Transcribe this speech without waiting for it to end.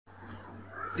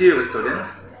Dear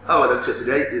students, our lecture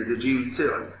today is the gene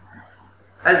theory.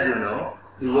 As you know,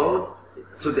 the world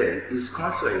today is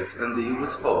concentrated on the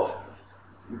use of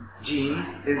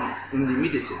genes in the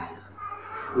medicine.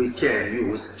 We can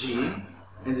use gene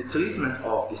in the treatment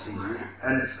of disease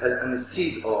and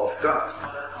instead of drugs.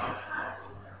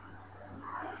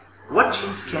 What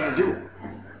genes can do?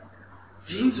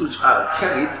 Genes which are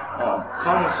carried on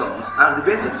chromosomes are the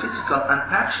basic physical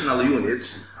and functional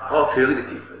units of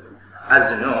heredity.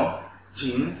 As you know,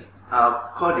 genes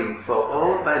are coding for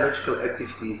all biological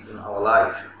activities in our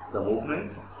life. The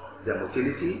movement, the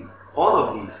motility, all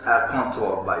of these are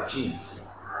controlled by genes.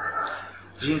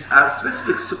 Genes are a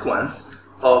specific sequence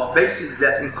of bases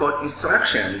that encode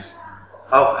instructions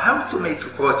of how to make a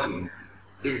protein.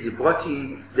 Is the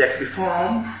protein that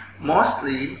perform most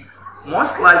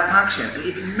life function and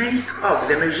even make up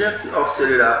the majority of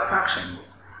cellular function.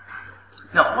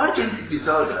 Now, why genetic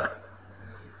disorder?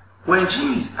 When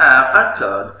genes are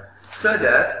altered so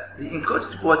that the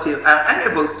encoded protein are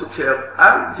unable to carry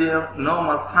out their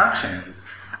normal functions,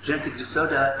 genetic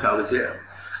disorder can result.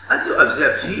 As you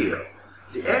observe here,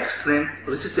 the X-linked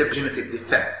recessive genetic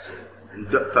defect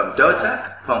from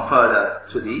daughter, from father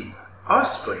to the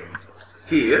offspring.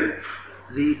 Here,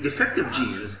 the defective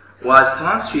genes was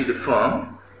transferred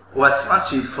from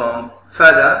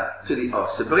father to the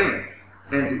offspring,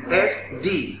 and the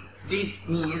XD, D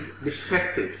means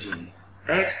defective gene.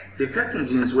 Defective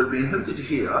genes will be inherited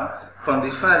here from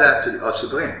the father to the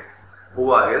offspring,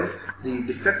 while the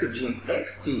defective gene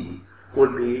XT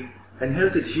will be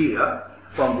inherited here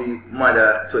from the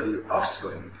mother to the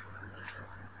offspring.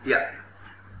 Yeah.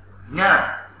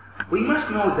 Now, we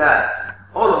must know that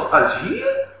all of us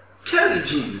here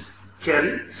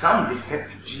carry some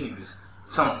defective genes.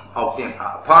 Some of them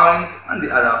are apparent and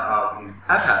the other are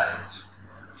inapparent.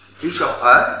 Each of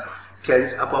us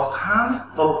carries about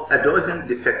half of a dozen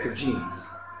defective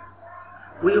genes.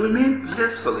 We remain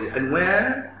blissfully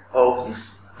unaware of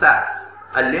this fact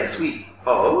unless we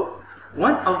or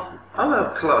one of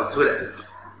our close relatives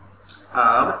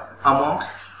are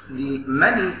amongst the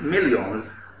many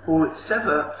millions who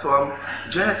suffer from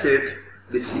genetic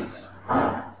disease.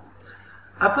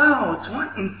 About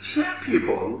 1 in 10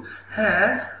 people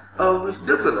has or will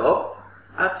develop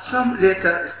at some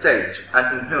later stage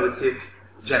an inherited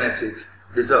genetic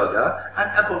disorder,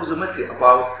 and approximately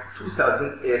about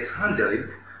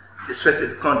 2,800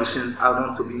 specific conditions are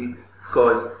known to be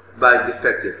caused by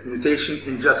defective mutation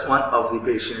in just one of the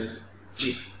patient's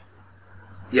gene.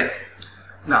 Yeah.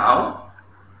 Now,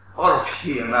 all of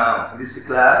you now in this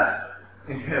class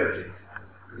inherited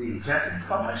the genetic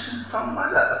information from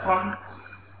father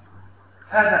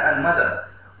and mother.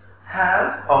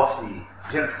 Half of the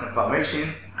genetic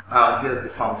information are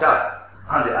inherited from dad,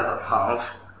 and the other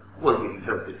half will be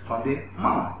inherited from the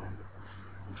mom.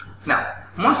 Now,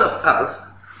 most of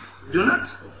us do not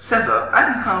suffer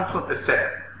any harmful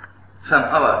effect from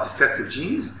our defective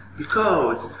genes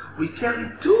because we carry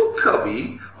 2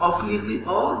 copies of nearly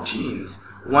all genes,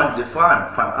 one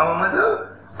different from our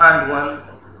mother and one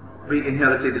we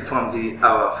inherited from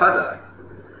our father.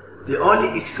 The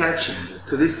only exceptions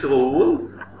to this rule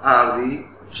are the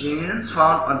genes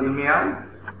found on the male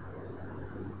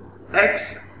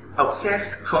X or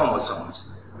sex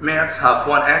chromosomes. Males have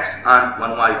 1 X and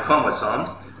 1 Y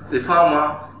chromosomes, the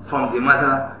former from the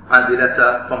mother and the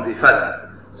latter from the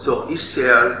father. So each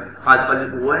cell has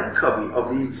only 1 copy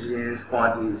of these genes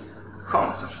on these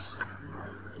chromosomes.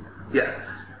 Yeah.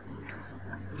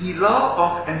 The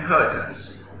law of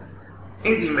inheritance.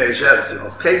 In the majority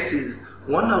of cases,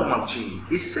 1 normal gene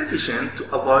is sufficient to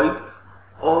avoid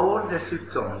all the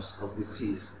symptoms of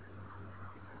disease.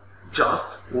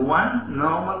 Just 1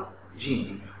 normal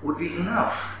gene would be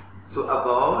enough to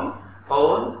avoid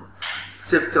all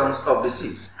symptoms of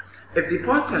disease. If the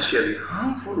potentially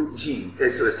harmful gene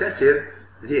is recessive,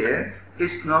 then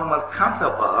its normal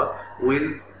counterpart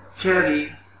will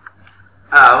carry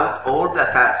out all the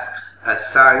tasks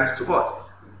assigned to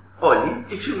both. Only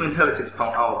if you inherited from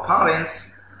our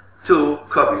parents 2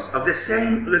 copies of the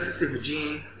same recessive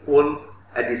gene will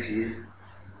a disease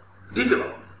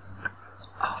develop.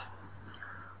 Okay.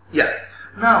 Yeah.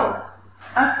 Now,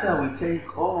 after we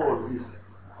take all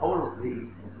the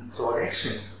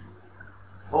introductions,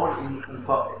 all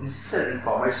the necessary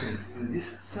informations in this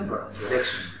simple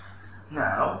introduction,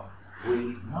 now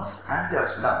we must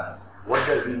understand what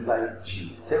does it mean by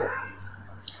gene therapy.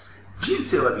 Gene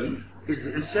therapy is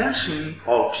the insertion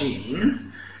of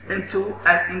genes into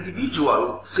an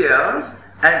individual cells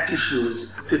and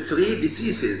tissues to treat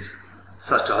diseases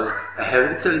such as a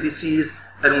hereditary disease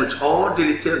in which all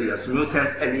deleterious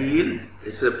mutants allele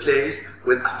is replaced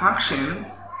with a function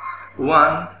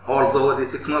One, although the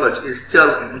technology is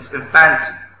still in its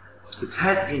infancy, it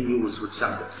has been used with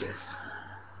some success.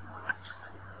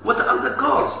 What are the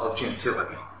goals of gene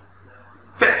therapy?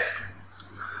 First,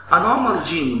 a normal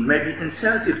gene may be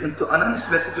inserted into a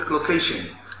non-specific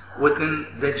location within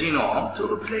the genome to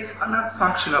replace a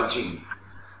non-functional gene.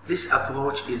 This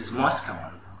approach is most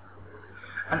common.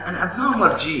 An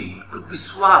abnormal gene could be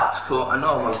swapped for a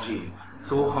normal gene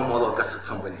through homologous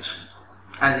recombination.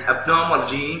 And the abnormal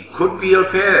gene could be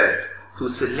repaired to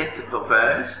selective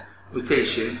reverse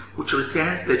mutation, which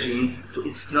returns the gene to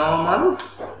its normal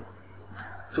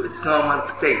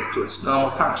state, to its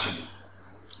normal function.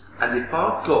 And the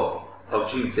fourth goal of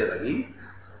gene therapy,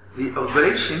 the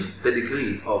regulation, the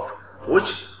degree of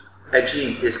which a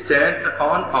gene is turned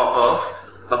on or off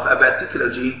of a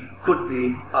particular gene could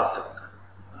be altered.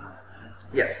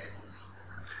 Yes.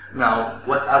 Now,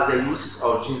 what are the uses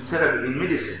of gene therapy in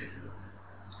medicine?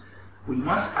 We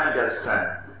must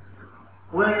understand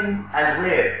when and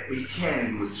where we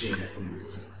can use genes in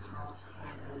medicine.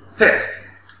 First,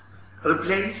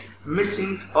 replace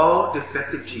missing or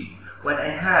defective gene. When I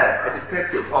have a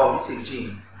defective or missing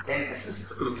gene in a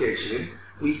specific location,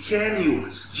 we can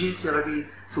use gene therapy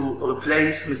to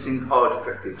replace missing or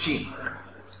defective gene.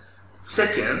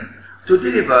 Second, to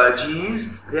deliver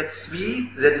genes that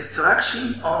speed the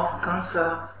destruction of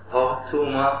cancer or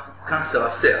tumor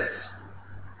cancerous cells.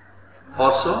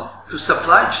 Also, to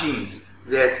supply genes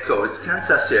that cause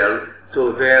cancer cells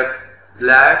to revert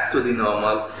back to the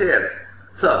normal cells.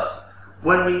 Thus,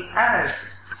 when we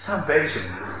ask some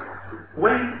patients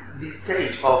when the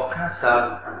stage of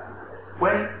cancer,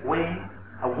 where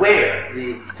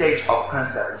the stage of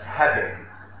cancer is happening,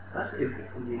 that's in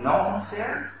the normal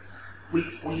cells.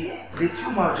 The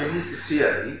tumor genesis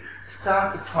theory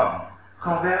started from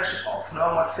conversion of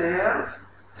normal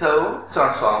cells to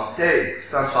transform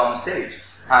stage,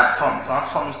 and from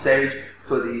transform stage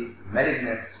to the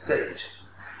malignant stage.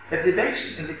 If the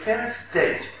patient in the first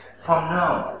stage, from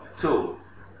normal to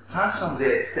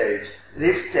transform stage,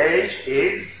 this stage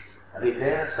is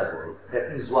reversible.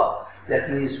 That means what?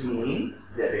 That means the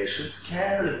patient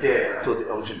can repair to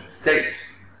the original state.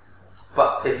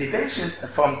 But if the patient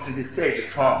from the stage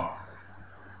from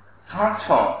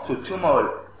transform to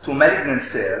tumor to malignant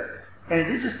cells, in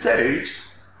this stage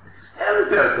it is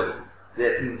irreversible.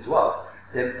 That means what?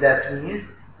 That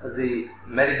means the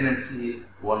malignancy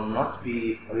will not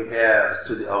be reversed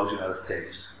to the original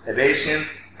stage. The patient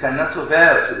cannot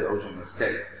revert to the original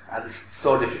state, and this is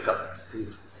so difficult to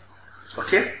do.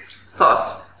 Okay?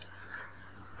 Thus,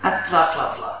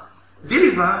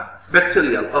 deliver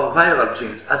bacterial or viral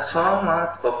genes as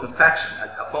format of infection,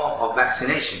 as a form of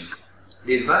vaccination.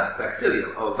 Deliver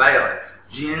bacterial or viral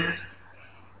genes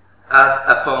as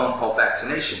a form of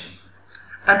vaccination.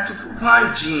 And to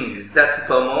provide genes that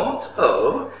promote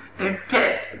or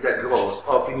impede the growth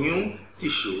of new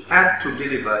tissue, and to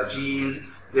deliver genes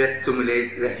that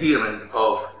stimulate the healing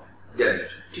of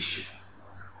damaged tissue.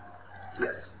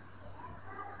 Yes.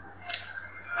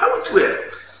 How it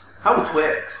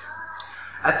works?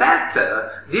 A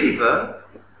factor delivers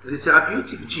the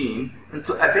therapeutic gene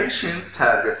into a patient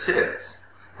target cells,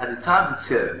 and the target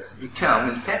cells become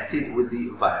infected with the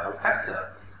viral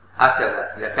factor. After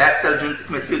that, the factor genetic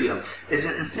material is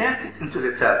inserted into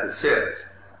the target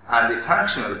cells, and the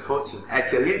functional protein are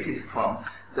created from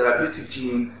therapeutic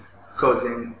gene,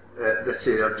 causing the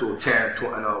cell to return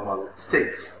to a normal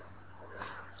state.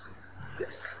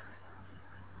 Yes.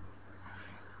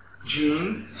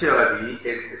 Gene therapy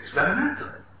is experimental.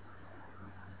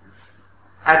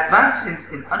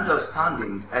 Advances in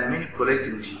understanding and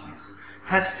manipulating genes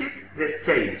have set the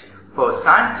stage for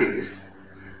scientists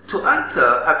to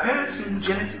enter a person's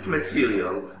genetic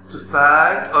material to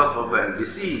fight or prevent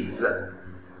disease.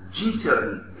 Gene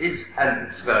therapy is an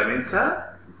experimental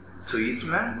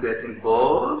treatment that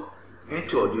involves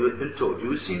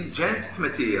introducing genetic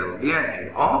material,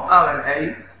 DNA or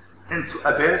RNA, into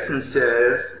a person's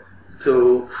cells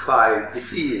to fight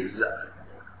disease.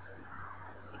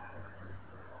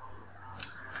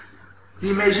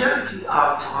 The majority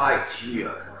are right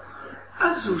here.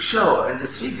 As we show in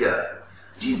this figure,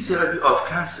 gene therapy of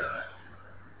cancer.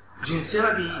 Gene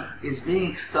therapy is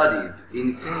being studied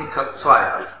in clinical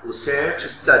trials, research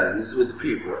studies with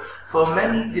people for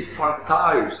many different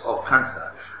types of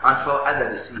cancer and for other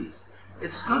diseases. It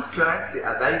is not currently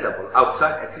available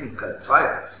outside clinical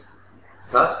trials.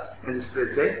 Thus, in this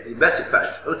case, the specified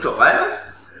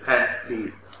retrovirus and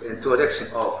the introduction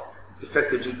of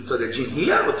defective gene into the gene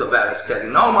here, retrovirus carry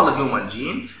normal human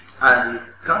gene, and the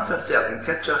cancer cell in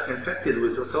culture infected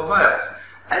with retrovirus.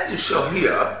 As you show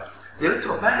here, the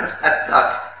retrovirus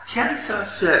attack cancer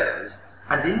cells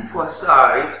and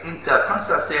lymphocyte enter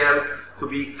cancer cells to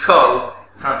be called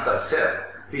cancer cells.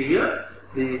 Here,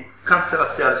 the cancer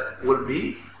cells will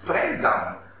be break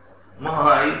down.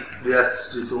 Why?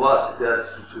 That's due to what?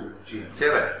 That's due to gene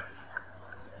therapy.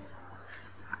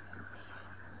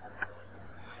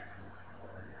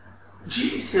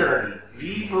 Gene therapy,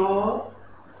 vivo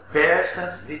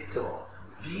versus vitro,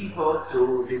 vivo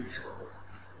to vitro.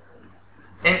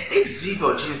 In ex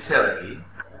vivo gene therapy,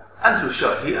 as we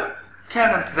show here,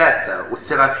 current vector with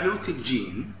therapeutic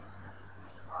gene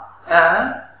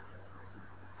are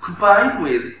combined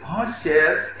with host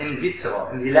cells in vitro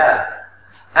in the lab.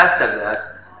 After that,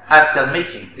 after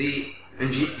making the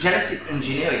genetic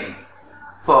engineering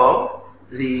for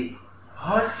the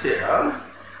host cells,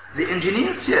 the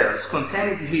engineered cells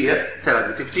containing here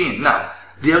therapeutic gene. Now,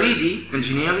 the already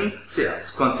engineering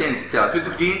cells containing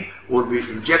therapeutic gene will be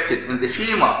injected in the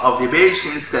femur of the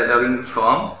patient suffering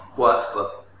from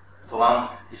what? From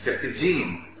defective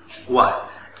gene. Why?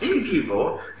 In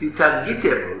vivo, the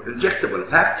targetable injectable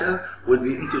factor will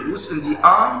be introduced in the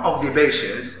arm of the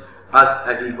patients as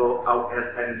a vivo or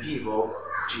as in vivo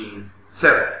gene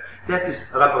therapy. That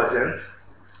is represents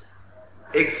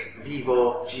ex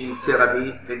vivo gene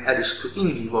therapy in addition to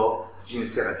in vivo gene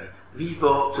therapy.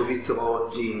 Vivo to vitro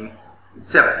gene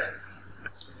therapy.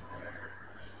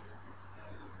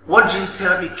 What gene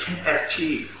therapy can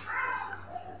achieve?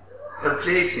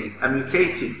 Replacing a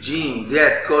mutated gene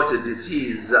that causes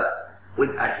disease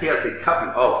with a healthy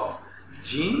copy of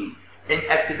gene, and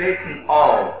activating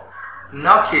or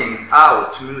knocking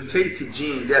out mutated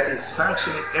gene that is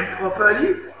functioning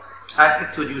improperly, and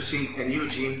introducing a new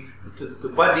gene into the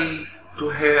body to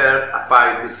help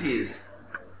fight disease.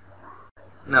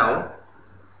 Now,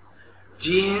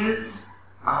 genes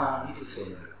are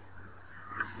medicine.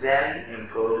 It's very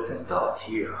important talk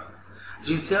here.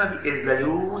 Gene therapy is the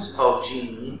use of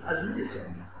gene as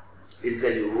medicine. Is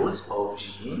the use of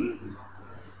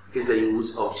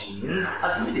genes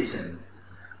as medicine.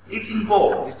 It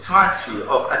involves the transfer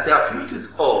of a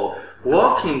therapeutic or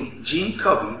working gene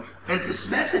copy into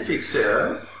specific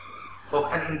cell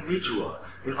of an individual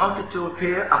in order to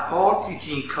repair a faulty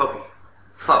gene copy.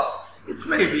 Thus, it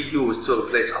may be used to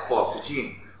replace a faulty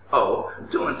gene or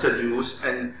to introduce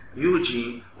a new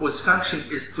gene whose function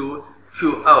is to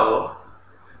cure or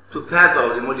to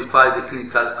further modify the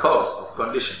clinical course of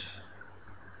condition.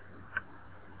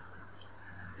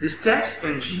 The steps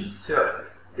in gene therapy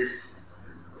is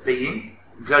being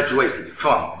graduated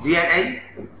from DNA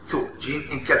to gene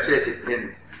encapsulated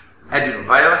in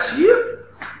adenovirus here,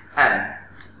 and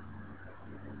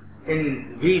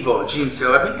in vivo gene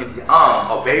therapy in the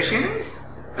arm of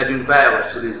patients,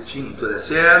 adenovirus release gene into the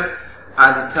cells,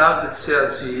 and the target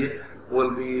cells here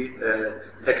will be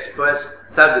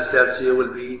target cells here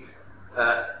will be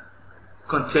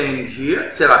containing here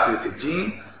therapeutic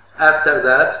gene. After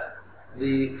that,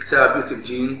 the therapeutic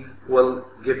gene will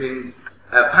giving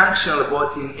a functional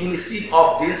protein instead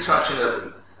of dysfunctional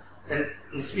protein. And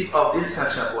instead of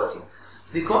dysfunctional protein,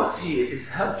 the goal here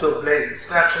is how to replace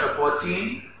dysfunctional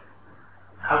protein,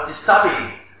 how to stop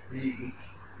the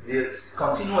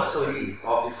continuous release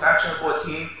of dysfunctional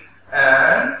protein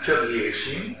and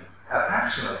creation of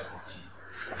functional protein.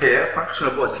 Here,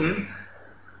 functional protein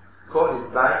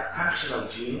coded by functional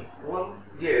gene will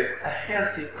give a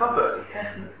healthy property,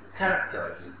 healthy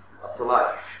characters of the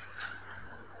life.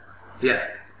 Yeah.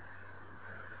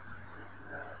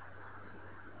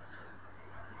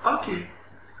 Okay.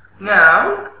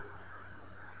 Now,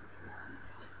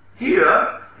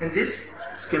 here in this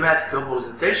schematic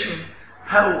representation,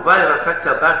 how viral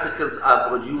factor particles are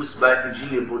produced by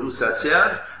engineered producer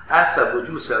cells. After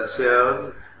producer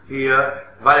cells, here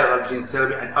viral gene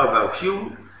therapy and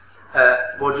overview.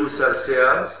 Producer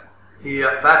cells,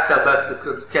 here factor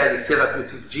particles carry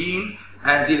therapeutic gene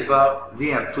and deliver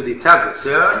them to the target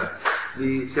cells.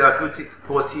 The therapeutic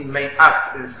protein may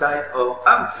act inside or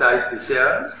outside the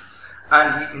cells,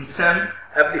 and in some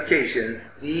applications,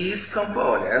 these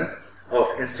components of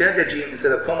insert the gene into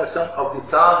the chromosome of the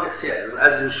target cells,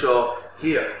 as you show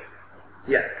here.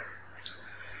 Yeah.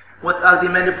 What are the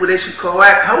manipulation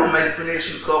correct? How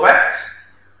manipulation correct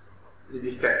the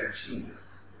defective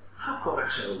genes? How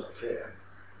correction will occur?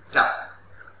 Now,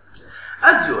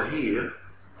 as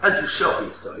you show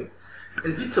here, sorry,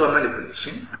 in vitro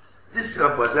manipulation, this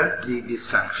represents the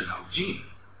dysfunctional gene.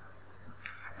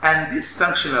 And this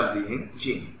functional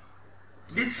gene,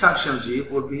 this functional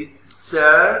gene will be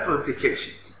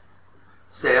self-replication.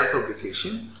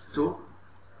 Self-replication to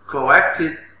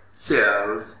corrected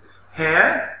cells.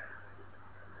 Here,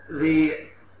 the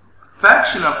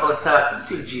functional or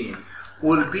therapeutic gene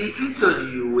will be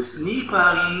introduced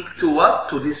neighboring to what?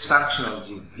 To this functional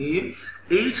gene. Here,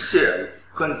 each cell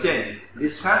containing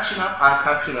this functional and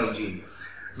functional gene.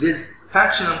 This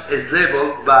functional is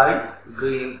labeled by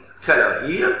green color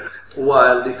here,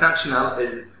 while the functional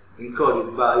is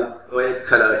encoded by red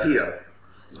color here.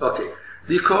 Okay,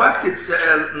 the corrected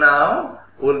cell now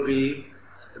will be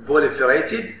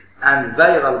proliferated and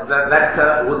viral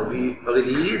vector will be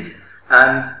released,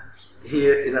 and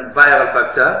here is a viral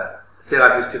vector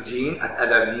therapeutic gene at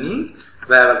other meaning.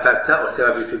 Viral vector or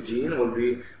therapeutic gene will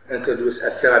be introduced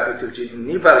as therapeutic gene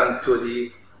neighboring to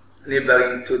the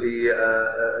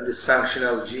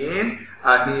dysfunctional gene,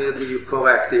 and here the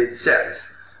corrected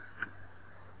cells.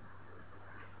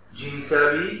 Gene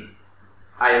therapy,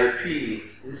 I repeat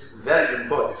this is very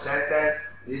important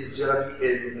sentence. This therapy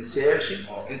is the insertion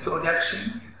or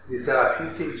introduction the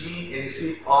therapeutic gene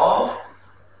instead of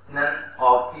none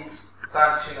of this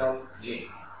functional gene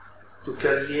to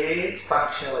create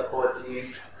functional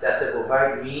protein that will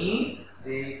provide me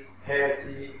the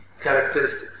healthy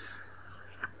characteristics.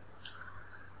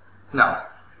 Now,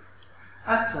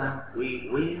 after we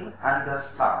will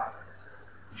understand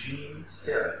gene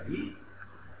therapy,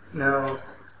 now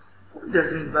what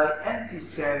does it mean by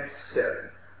antisense therapy?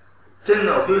 Till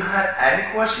now, do you have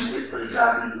any questions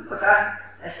regarding what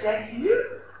I said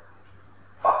here?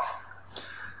 Okay.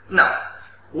 Now,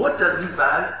 what does it mean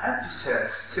by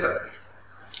antisense therapy?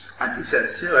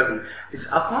 Antisense therapy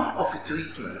is a form of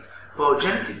treatment for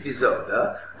genetic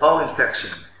disorder or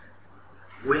infection.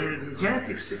 When the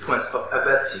genetic sequence of a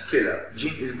particular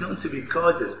gene is known to be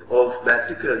causative of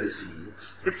particular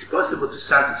disease, it's possible to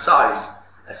synthesize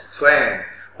a strain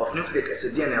of nucleic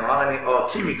acid, DNA, or RNA, or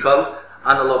chemical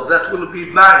analog that will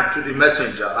be bound to the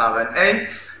messenger RNA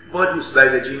produced by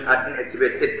the gene and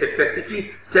inactivate it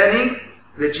effectively, turning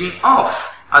the gene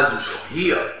off, as you saw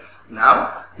here.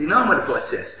 Now, the normal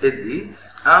process is the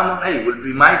mRNA will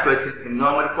be migrated in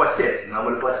normal process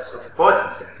of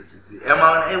protein synthesis. The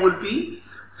mRNA will be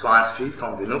transferred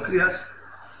from the nucleus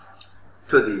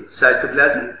to the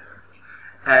cytoplasm,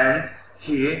 and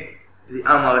here the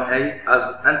mRNA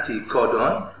as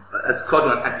anticodon, as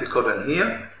codon anticodon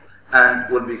here, and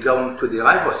will be going to the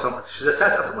ribosome, to the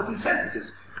site of protein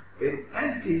synthesis. In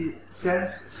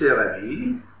antisense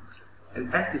therapy,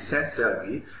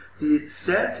 the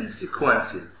certain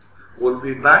sequences will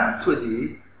be bound to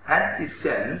the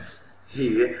antisense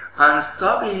here and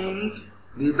stopping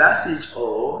the passage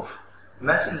of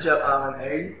messenger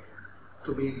RNA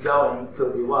to be going to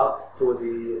the what? To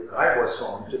the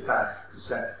ribosome to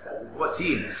synthesize the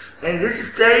protein. In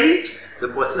this stage, the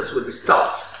process will be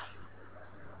stopped.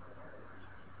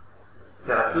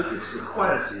 Therapeutic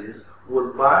sequences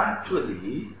will bind to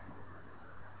the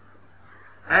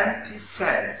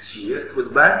antisense here, will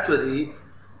bind to the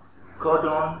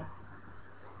codon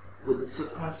with the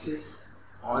sequences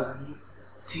on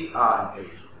the tRNA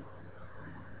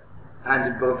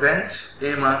and prevent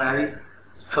mRNA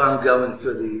from going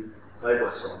to the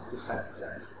ribosome to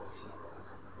synthesize the protein.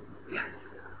 Yeah.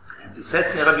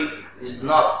 Antisense therapy is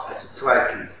not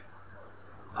strictly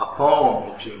a form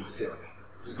of gene therapy.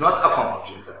 It's not a form of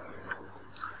gene therapy,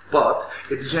 but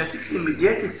it's genetically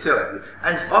mediated therapy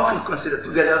and is often considered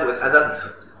together with other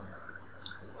methods.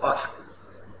 Okay.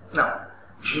 Now,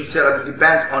 gene therapy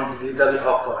depends on the delivery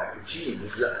of correct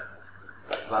genes.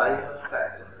 Viral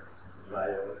factors.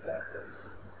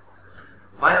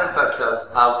 Viral factors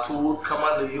are tools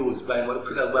commonly used by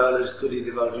molecular biologists to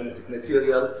deliver genetic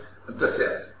material into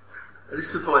cells.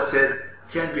 This process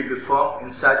can be performed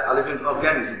inside a living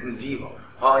organism in vivo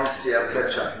or in cell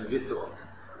culture in vitro.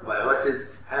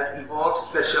 Viruses have evolved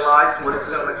specialized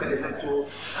molecular mechanisms to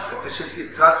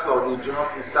efficiently transport the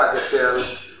genome inside the cell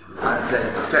and then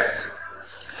infect.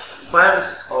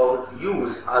 Viruses are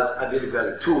used as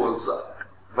delivery tools.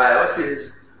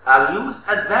 Viruses are used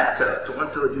as vectors to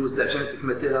introduce the genetic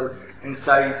material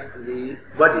inside the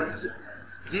bodies.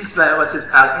 These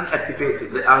viruses are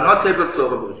inactivated. They are not able to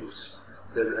reproduce.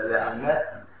 They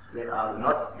are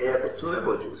not able to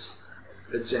reproduce.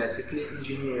 It's genetically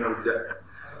engineered.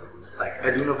 Like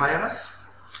adenovirus,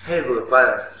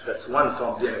 virus, that's one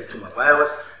from DNA tumor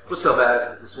virus.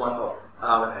 Rotavirus is one of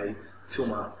RNA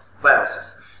tumor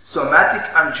viruses. Somatic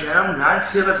and germline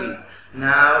therapy.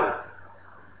 Now,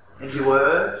 in the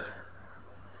world,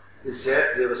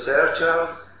 the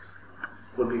researchers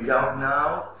will be going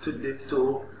now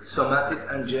to somatic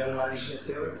and germline gene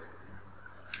therapy.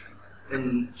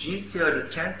 And gene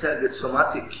therapy can target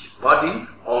somatic body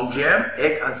on germ,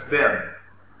 egg, and sperm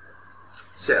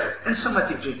cells. In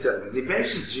somatic gene therapy, the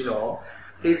patient's genome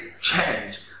is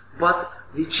changed, but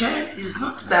the change is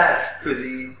not passed to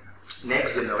the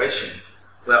next generation.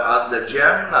 Whereas the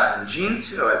germline gene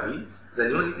therapy, the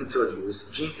newly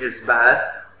introduced gene is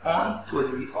passed on to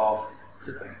the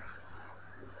offspring.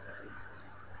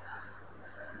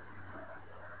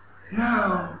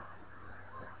 Now,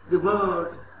 the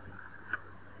world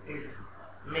is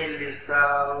mainly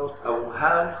thought of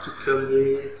how to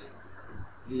create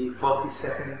the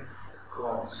 47th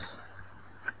chromosome.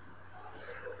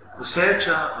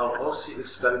 Researchers are also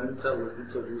experimental with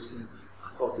introducing a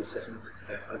 47th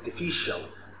artificial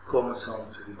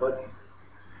chromosome to the body.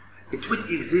 It would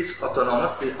exist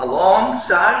autonomously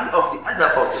alongside of the other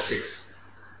 46,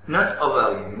 not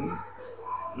overlaying,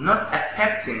 not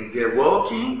affecting their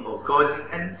working or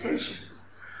causing any mutations.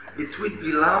 It would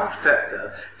be large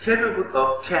factor capable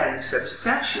of carrying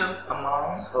substantial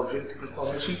amounts of genetic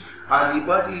information, and the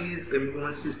body's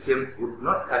immune system would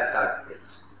not attack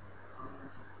it.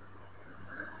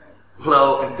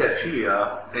 Will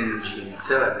interfere in gene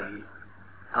therapy,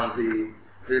 and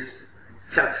this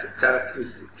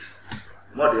characteristic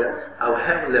model of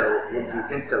how low would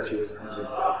be interferes in gene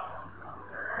therapy.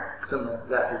 So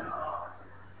that is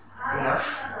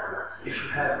enough. If you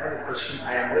have any question,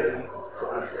 I am ready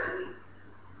to answer.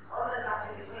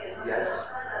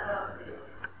 Yes?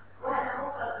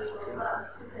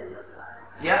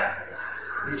 Yeah,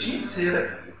 the gene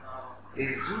therapy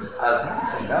is used as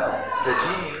medicine now. The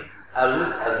gene are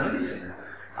used as medicine.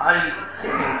 I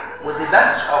think with the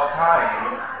passage of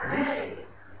time, this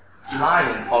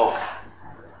line of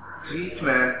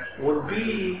treatment will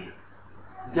be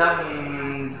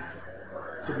going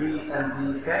to be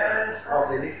in the phase of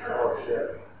the list of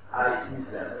therapy. I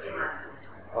think that.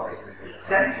 Okay.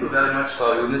 Thank you very much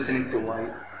for listening to my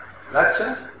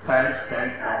lecture. Thanks.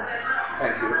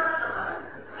 Thank you.